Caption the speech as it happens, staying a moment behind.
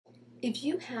If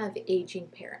you have aging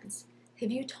parents,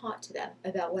 have you talked to them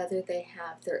about whether they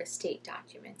have their estate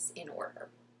documents in order?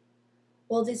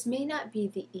 While this may not be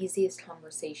the easiest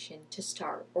conversation to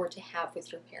start or to have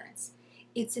with your parents,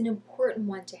 it's an important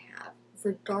one to have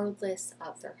regardless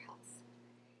of their health,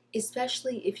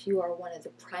 especially if you are one of the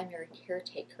primary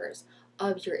caretakers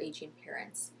of your aging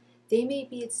parents. They may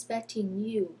be expecting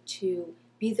you to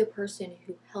be the person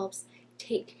who helps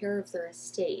take care of their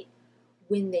estate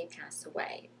when they pass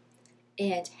away.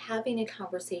 And having a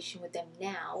conversation with them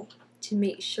now to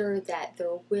make sure that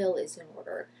their will is in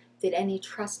order, that any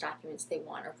trust documents they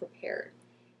want are prepared,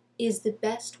 is the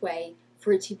best way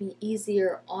for it to be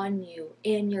easier on you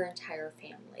and your entire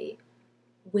family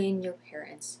when your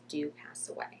parents do pass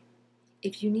away.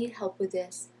 If you need help with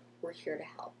this, we're here to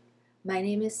help. My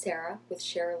name is Sarah with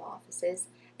Sherer Law Offices,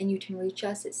 and you can reach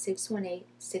us at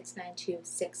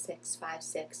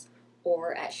 618-692-6656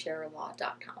 or at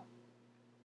shererlaw.com.